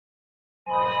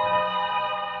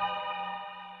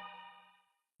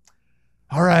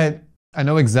All right, I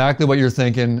know exactly what you're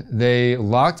thinking. They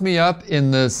locked me up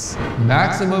in this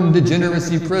maximum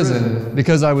degeneracy prison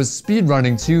because I was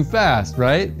speedrunning too fast,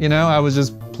 right? You know, I was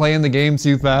just playing the game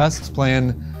too fast,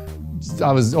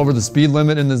 I was over the speed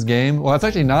limit in this game. Well, that's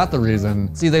actually not the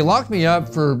reason. See, they locked me up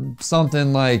for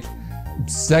something like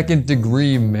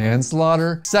second-degree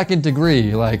manslaughter. Second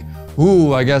degree, like,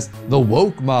 ooh, I guess the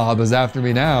woke mob is after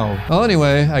me now. Well,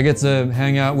 anyway, I get to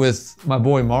hang out with my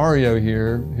boy Mario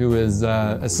here, who is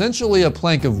essentially a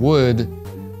plank of wood,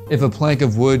 if a plank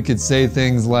of wood could say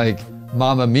things like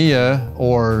Mamma Mia,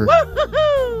 or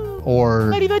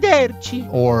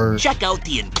Arrivederci. Or check out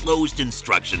the enclosed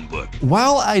instruction book.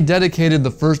 While I dedicated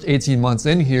the first 18 months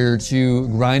in here to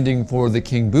grinding for the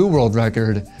King Boo world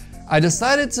record, I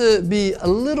decided to be a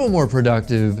little more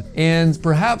productive and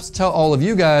perhaps tell all of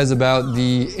you guys about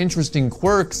the interesting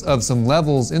quirks of some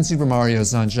levels in Super Mario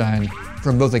Sunshine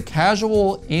from both a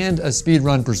casual and a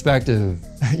speedrun perspective.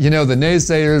 You know, the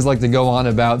naysayers like to go on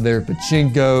about their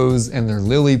pachinkos and their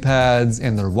lily pads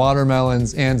and their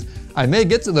watermelons, and I may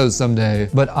get to those someday,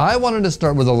 but I wanted to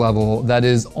start with a level that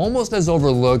is almost as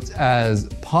overlooked as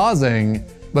pausing,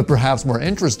 but perhaps more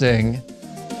interesting.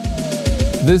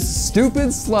 This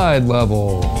stupid slide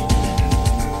level.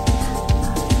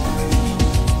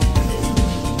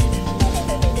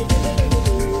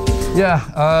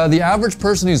 Yeah, the average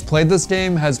person who's played this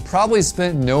game has probably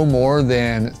spent no more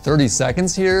than 30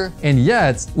 seconds here, and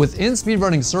yet, within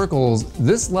speedrunning circles,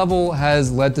 this level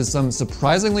has led to some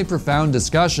surprisingly profound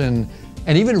discussion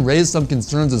and even raised some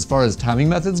concerns as far as timing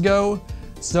methods go.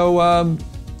 So,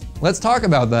 let's talk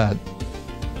about that.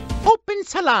 Open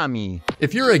salami.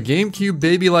 If you're a GameCube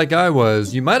baby like I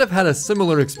was, you might have had a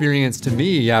similar experience to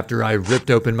me after I ripped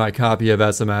open my copy of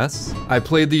SMS. I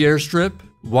played the Airstrip,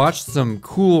 watched some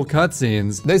cool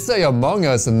cutscenes, they say Among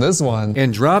Us in this one,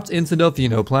 and dropped into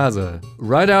Delfino Plaza.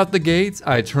 Right out the gate,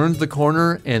 I turned the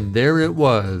corner and there it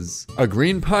was. A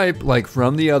green pipe like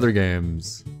from the other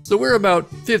games. So we're about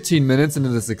 15 minutes into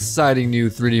this exciting new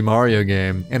 3D Mario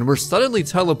game, and we're suddenly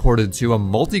teleported to a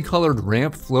multicolored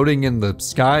ramp floating in the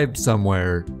sky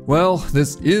somewhere. Well,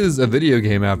 this is a video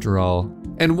game after all.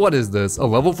 And what is this, a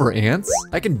level for ants?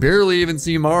 I can barely even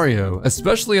see Mario,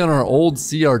 especially on our old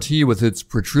CRT with its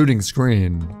protruding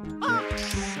screen.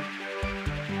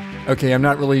 Okay, I'm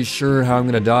not really sure how I'm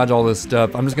gonna dodge all this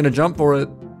stuff. I'm just gonna jump for it.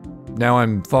 Now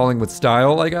I'm falling with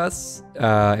style, I guess.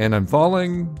 And I'm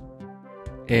falling.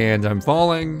 And I'm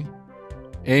falling.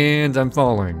 And I'm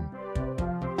falling.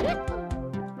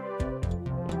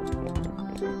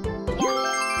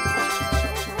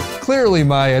 Clearly,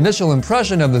 my initial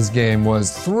impression of this game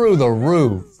was through the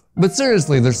roof. But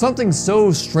seriously, there's something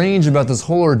so strange about this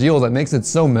whole ordeal that makes it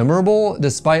so memorable,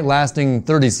 despite lasting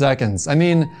 30 seconds. I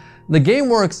mean, the game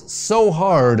works so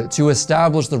hard to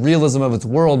establish the realism of its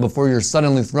world before you're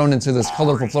suddenly thrown into this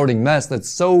colorful floating mess that's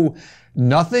so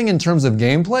nothing in terms of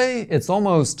gameplay, it's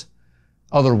almost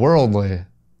otherworldly.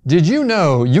 Did you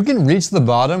know you can reach the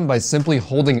bottom by simply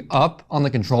holding up on the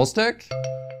control stick?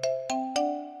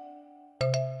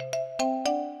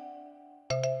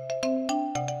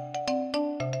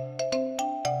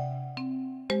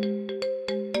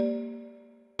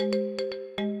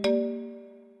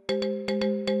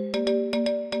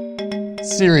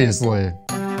 Seriously.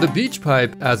 The beach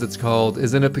pipe, as it's called,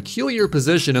 is in a peculiar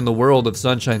position in the world of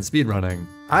Sunshine speedrunning.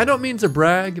 I don't mean to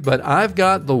brag, but I've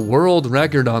got the world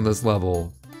record on this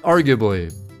level.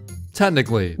 Arguably.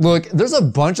 Technically. Look, there's a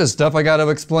bunch of stuff I gotta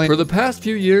explain. For the past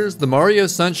few years, the Mario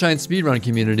Sunshine speedrun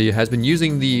community has been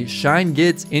using the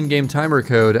ShineGit in-game timer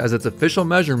code as its official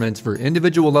measurement for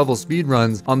individual level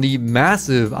speedruns on the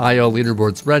massive IL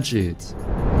leaderboard spreadsheet.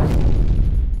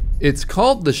 It's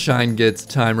called the ShineGit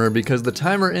timer because the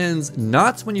timer ends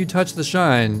not when you touch the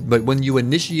shine, but when you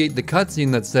initiate the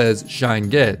cutscene that says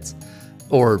ShineGit,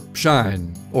 or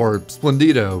Shine, or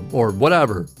Splendido, or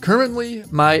whatever. Currently,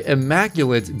 my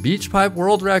immaculate beach pipe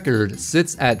world record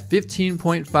sits at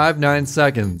 15.59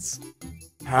 seconds.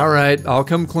 Alright, I'll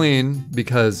come clean,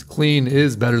 because clean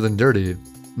is better than dirty.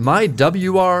 My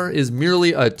WR is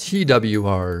merely a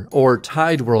TWR, or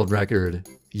tied world record.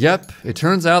 Yep, it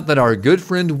turns out that our good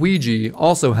friend Ouija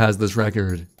also has this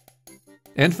record.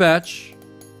 And Fetch.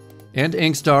 And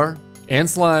Inkstar. And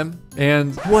Slime.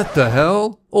 And what the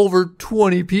hell? Over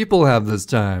 20 people have this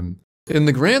time. In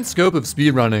the grand scope of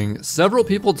speedrunning, several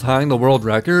people tying the world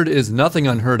record is nothing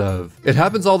unheard of. It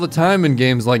happens all the time in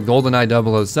games like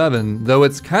GoldenEye 007, though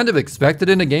it's kind of expected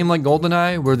in a game like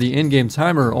GoldenEye where the in-game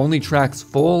timer only tracks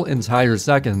full entire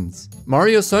seconds.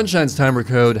 Mario Sunshine's timer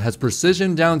code has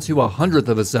precision down to 1/100th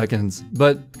of a second,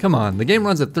 but come on, the game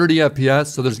runs at 30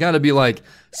 FPS, so there's gotta be like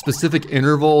specific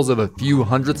intervals of a few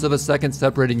hundredths of a second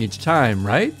separating each time,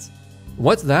 right?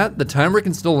 What's that? The timer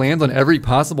can still land on every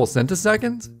possible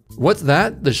centisecond? What's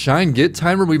that? The Shine Get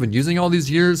timer we've been using all these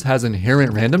years has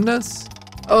inherent randomness?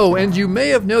 Oh, and you may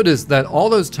have noticed that all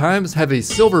those times have a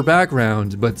silver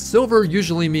background, but silver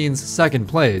usually means second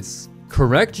place.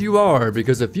 Correct you are,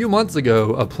 because a few months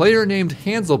ago, a player named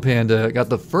Hansel Panda got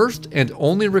the first and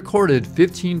only recorded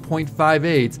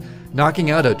 15.58,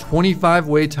 knocking out a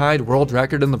 25-way tied world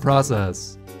record in the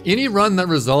process. Any run that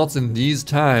results in these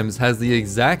times has the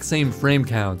exact same frame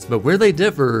counts, but where they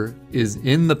differ is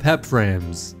in the pep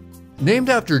frames. Named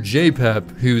after J-Pep,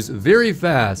 who's very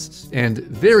fast and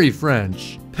very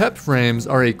French, pep frames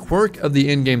are a quirk of the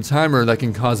in-game timer that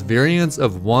can cause variance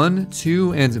of 1,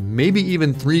 2, and maybe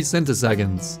even 3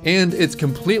 centiseconds, and it's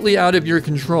completely out of your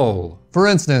control. For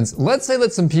instance, let's say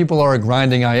that some people are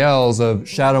grinding ILs of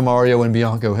Shadow Mario and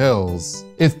Bianco Hills.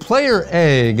 If player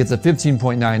A gets a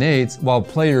 15.98 while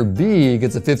player B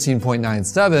gets a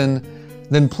 15.97,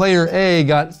 then player A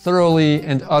got thoroughly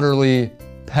and utterly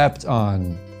pepped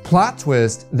on. Plot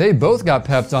twist, they both got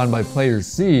pepped on by player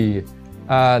C.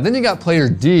 Then you got player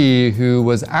D, who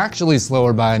was actually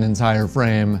slower by an entire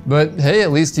frame, but hey,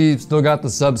 at least he still got the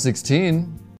sub 16.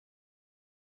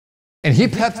 And he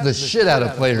pepped the shit out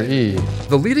of player E.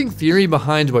 The leading theory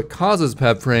behind what causes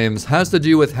pep frames has to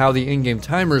do with how the in-game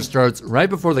timer starts right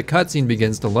before the cutscene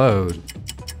begins to load.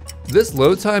 This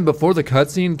load time before the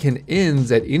cutscene can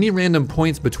end at any random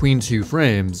points between 2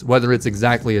 frames, whether it's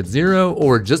exactly at 0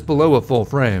 or just below a full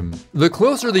frame. The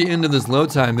closer the end of this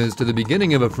load time is to the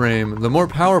beginning of a frame, the more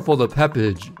powerful the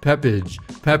pepperage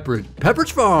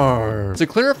farm. To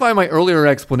clarify my earlier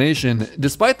explanation,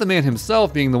 despite the man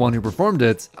himself being the one who performed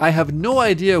it, I have no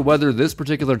idea whether this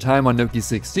particular time on Noki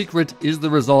 6 Secret is the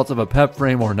result of a pep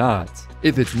frame or not.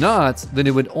 If it's not, then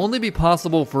it would only be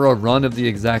possible for a run of the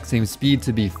exact same speed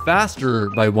to be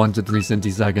faster by 1 to 3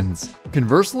 centiseconds.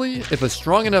 Conversely, if a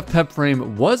strong enough pep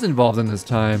frame was involved in this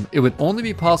time, it would only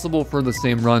be possible for the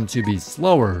same run to be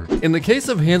slower. In the case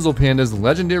of Hansel Panda's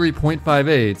legendary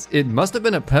 .58, it must have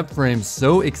been a pep frame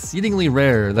so exceedingly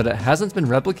rare that it hasn't been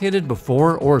replicated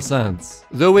before or since.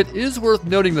 Though it is worth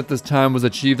noting that this time was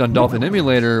achieved on Dolphin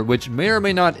Emulator, which may or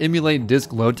may not emulate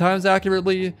disk load times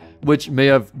accurately, which may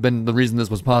have been the reason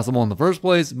this was possible in the first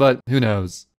place, but who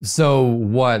knows. So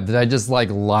what, did I just like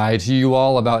lie to you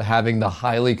all about having the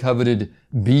highly coveted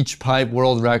beach pipe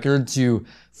world record to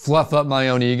fluff up my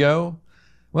own ego?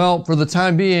 Well, for the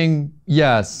time being,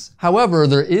 yes. However,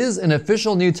 there is an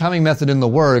official new timing method in the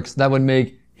works that would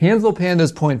make Hansel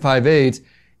Panda's .58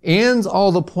 and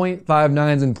all the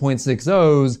 .59s and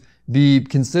 .60s be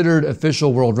considered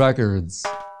official world records.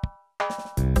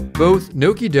 Both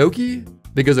Noki Doki,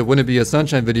 because it wouldn't be a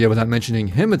Sunshine video without mentioning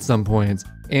him at some point,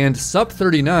 and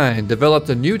Sup39 developed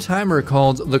a new timer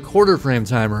called the quarter frame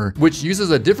timer, which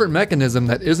uses a different mechanism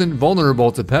that isn't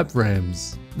vulnerable to pep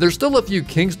frames. There's still a few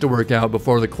kinks to work out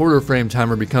before the quarter frame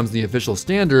timer becomes the official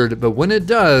standard, but when it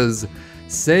does,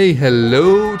 say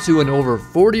hello to an over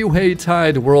 40-way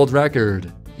tied world record.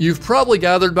 You've probably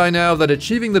gathered by now that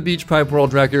achieving the beach pipe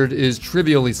world record is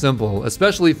trivially simple,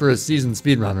 especially for a seasoned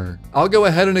speedrunner. I'll go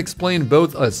ahead and explain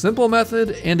both a simple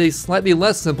method and a slightly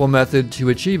less simple method to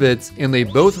achieve it, and they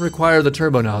both require the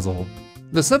turbo nozzle.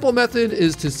 The simple method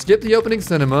is to skip the opening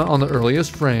cinema on the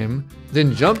earliest frame,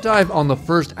 then jump dive on the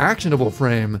first actionable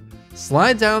frame,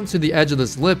 slide down to the edge of the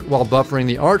slip while buffering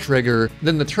the R trigger,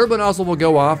 then the turbo nozzle will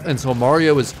go off until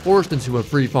Mario is forced into a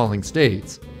free-falling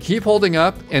state. Keep holding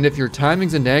up, and if your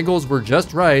timings and angles were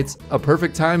just right, a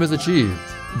perfect time is achieved.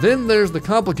 Then there's the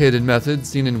complicated method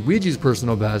seen in Ouija's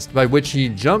personal best, by which he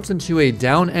jumps into a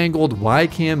down-angled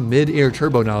Y-cam mid-air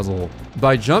turbo nozzle.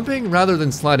 By jumping rather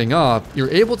than sliding off,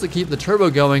 you're able to keep the turbo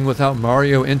going without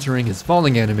Mario entering his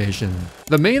falling animation.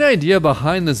 The main idea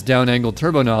behind this down-angled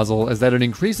turbo nozzle is that it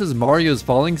increases Mario's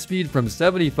falling speed from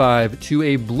 75 to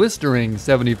a blistering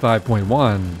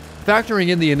 75.1. Factoring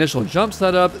in the initial jump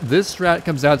setup, this strat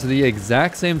comes out to the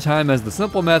exact same time as the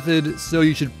simple method, so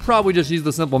you should probably just use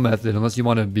the simple method unless you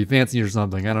want to be fancy or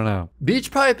something, I don't know.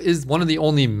 Beach Pipe is one of the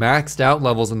only maxed out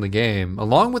levels in the game,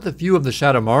 along with a few of the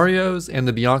Shadow Marios and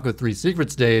the Bianco 3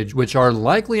 Secret Stage, which are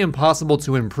likely impossible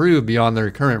to improve beyond their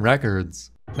current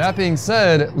records. That being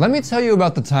said, let me tell you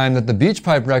about the time that the beach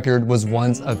pipe record was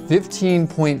once a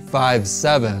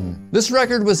 15.57. This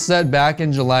record was set back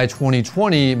in July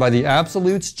 2020 by the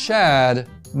Absolute's Chad,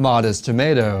 Modest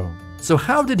Tomato. So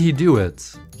how did he do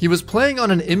it? He was playing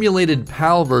on an emulated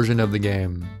PAL version of the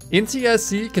game.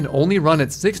 NTSC can only run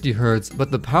at 60 Hz, but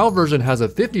the PAL version has a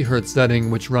 50 Hz setting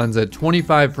which runs at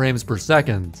 25 frames per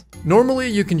second. Normally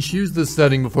you can choose this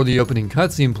setting before the opening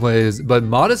cutscene plays, but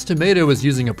Modest Tomato is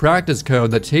using a practice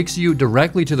code that takes you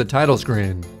directly to the title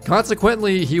screen.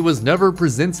 Consequently, he was never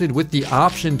presented with the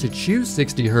option to choose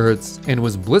 60 Hz and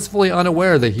was blissfully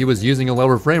unaware that he was using a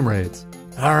lower frame rate.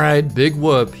 Alright, big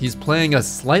whoop, he's playing a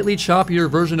slightly choppier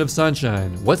version of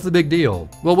Sunshine. What's the big deal?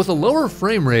 Well, with a lower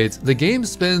frame rate, the game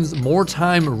spends more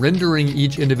time rendering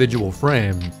each individual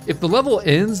frame. If the level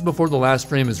ends before the last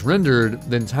frame is rendered,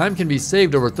 then time can be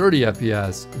saved over 30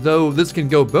 FPS, though this can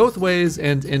go both ways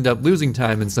and end up losing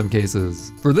time in some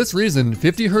cases. For this reason,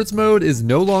 50 Hz mode is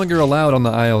no longer allowed on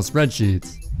the IL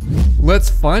spreadsheet. Let's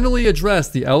finally address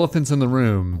the elephants in the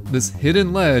room, this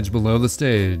hidden ledge below the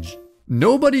stage.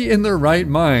 Nobody in their right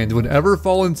mind would ever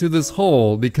fall into this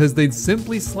hole because they'd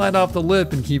simply slide off the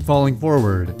lip and keep falling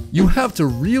forward. You have to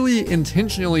really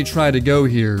intentionally try to go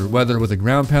here, whether with a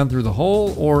ground pound through the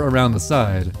hole or around the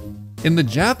side. In the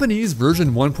Japanese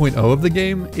version 1.0 of the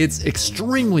game, it's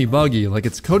extremely buggy, like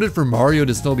it's coded for Mario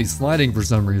to still be sliding for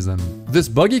some reason. This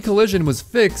buggy collision was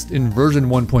fixed in version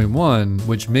 1.1,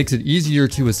 which makes it easier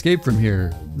to escape from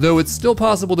here, though it's still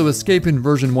possible to escape in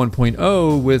version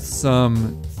 1.0 with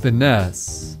some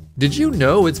finesse. Did you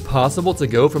know it's possible to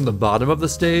go from the bottom of the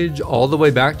stage all the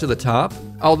way back to the top?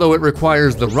 Although it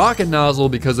requires the rocket nozzle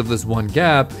because of this one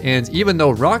gap, and even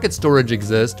though rocket storage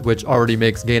exists, which already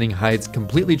makes gaining heights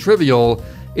completely trivial,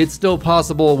 it's still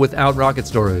possible without rocket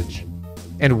storage.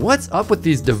 And what's up with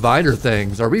these divider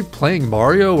things? Are we playing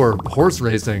Mario or horse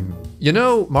racing? You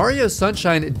know, Mario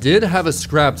Sunshine did have a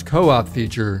scrapped co-op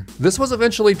feature. This was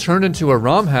eventually turned into a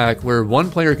ROM hack where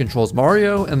one player controls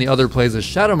Mario and the other plays as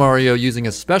Shadow Mario using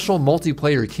a special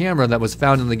multiplayer camera that was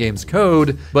found in the game's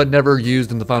code, but never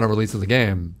used in the final release of the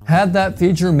game. Had that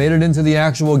feature made it into the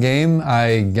actual game,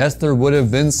 I guess there would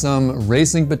have been some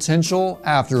racing potential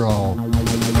after all.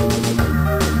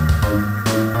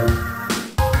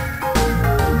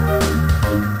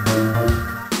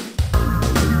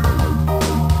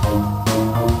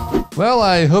 Well,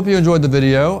 I hope you enjoyed the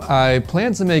video. I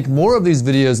plan to make more of these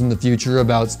videos in the future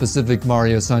about specific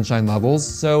Mario Sunshine levels,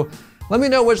 so let me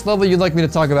know which level you'd like me to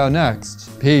talk about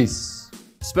next. Peace.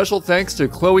 Special thanks to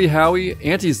Chloe Howie,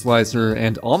 Anti-Slicer,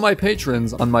 and all my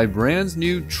patrons on my brand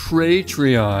new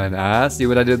Patreon. Ah, see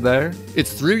what I did there?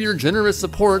 It's through your generous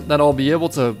support that I'll be able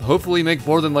to hopefully make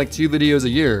more than like 2 videos a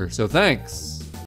year, so thanks.